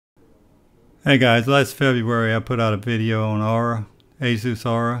Hey guys, last February I put out a video on Aura, Asus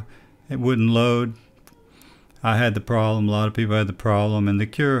Aura. It wouldn't load. I had the problem, a lot of people had the problem, and the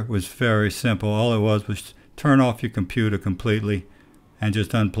cure was very simple. All it was turn off your computer completely and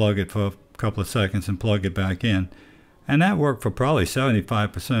just unplug it for a couple of seconds and plug it back in. And that worked for probably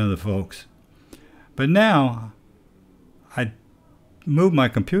 75% of the folks. But now, I moved my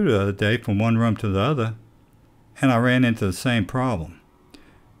computer the other day from one room to the other, and I ran into the same problem.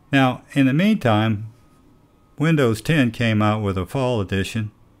 Now, in the meantime, Windows 10 came out with a fall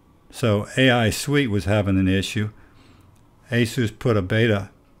edition, so AI Suite was having an issue. Asus put a beta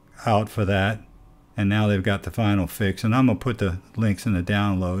out for that, and now they've got the final fix, and I'm going to put the links in the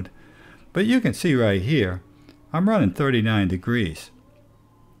download. But you can see right here, I'm running 39 degrees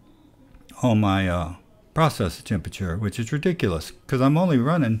on my processor temperature, which is ridiculous, because I'm only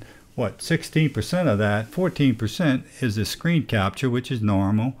running, what, 16% of that. 14% is the screen capture, which is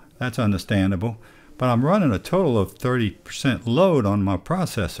normal. That's understandable. But I'm running a total of 30% load on my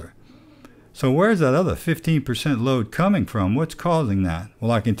processor. So where's that other 15% load coming from? What's causing that?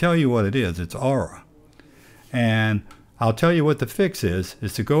 Well, I can tell you what it is. It's Aura. And I'll tell you what the fix is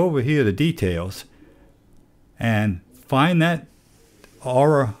to go over here to details and find that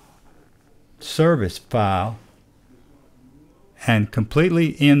Aura service file and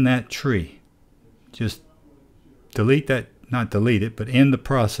completely end that tree. Just delete that, not delete it, but end the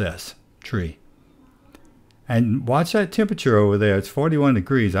process tree. And watch that temperature over there. It's 41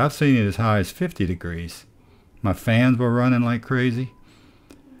 degrees. I've seen it as high as 50 degrees. My fans were running like crazy.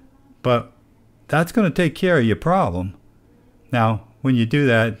 But that's going to take care of your problem. Now, when you do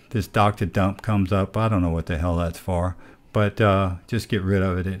that, this Dr. Dump comes up. I don't know what the hell that's for. But just get rid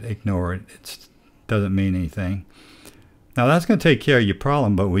of it. Ignore it. It doesn't mean anything. Now that's going to take care of your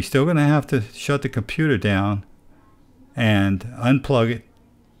problem, but we're still going to have to shut the computer down and unplug it,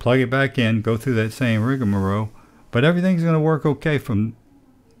 plug it back in, go through that same rigmarole. But everything's going to work okay from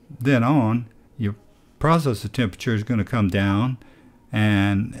then on. Your processor temperature is going to come down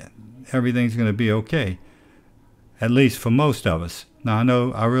and everything's going to be okay, at least for most of us.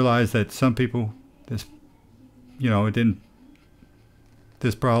 Now I realize that some people, this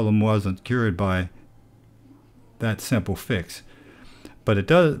problem wasn't cured by that simple fix. But it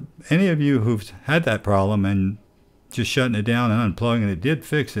does, any of you who've had that problem and just shutting it down and unplugging it did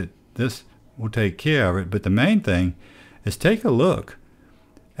fix it, this will take care of it. But the main thing is take a look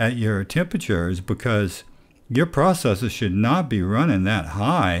at your temperatures, because your processor should not be running that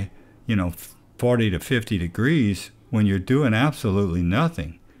high, 40 to 50 degrees when you're doing absolutely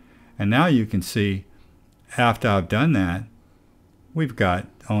nothing. And now you can see, after I've done that, we've got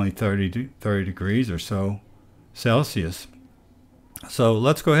only 30 degrees or so Celsius. So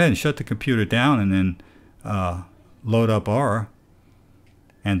let's go ahead and shut the computer down and then load up Aura.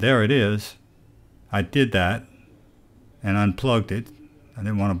 And there it is. I did that and unplugged it. I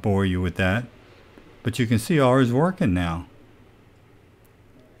didn't want to bore you with that. But you can see Aura is working now.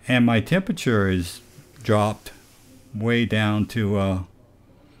 And my temperature is dropped way down to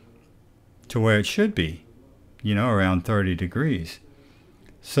where it should be, around 30 degrees.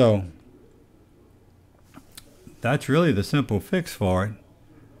 So that's really the simple fix for it.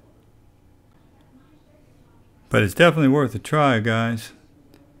 But it's definitely worth a try, guys.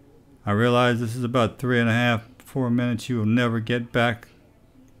 I realize this is about 3.5 to 4 minutes you will never get back,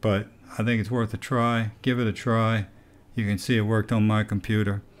 but I think it's worth a try. Give it a try. You can see it worked on my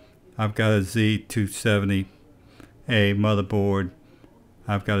computer. I've got a Z270A motherboard.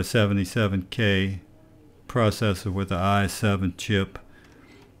 I've got a 77K processor with an i7 chip,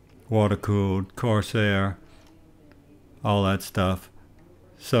 water-cooled, Corsair, all that stuff.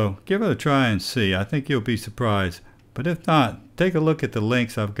 So give it a try and see. I think you'll be surprised. But if not, take a look at the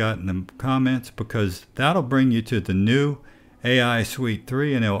links I've got in the comments, because that'll bring you to the new AI Suite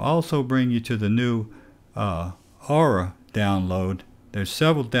 3, and it'll also bring you to the new Aura download. There's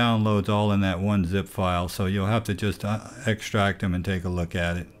several downloads all in that one zip file, so you'll have to just extract them and take a look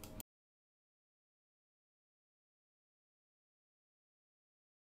at it.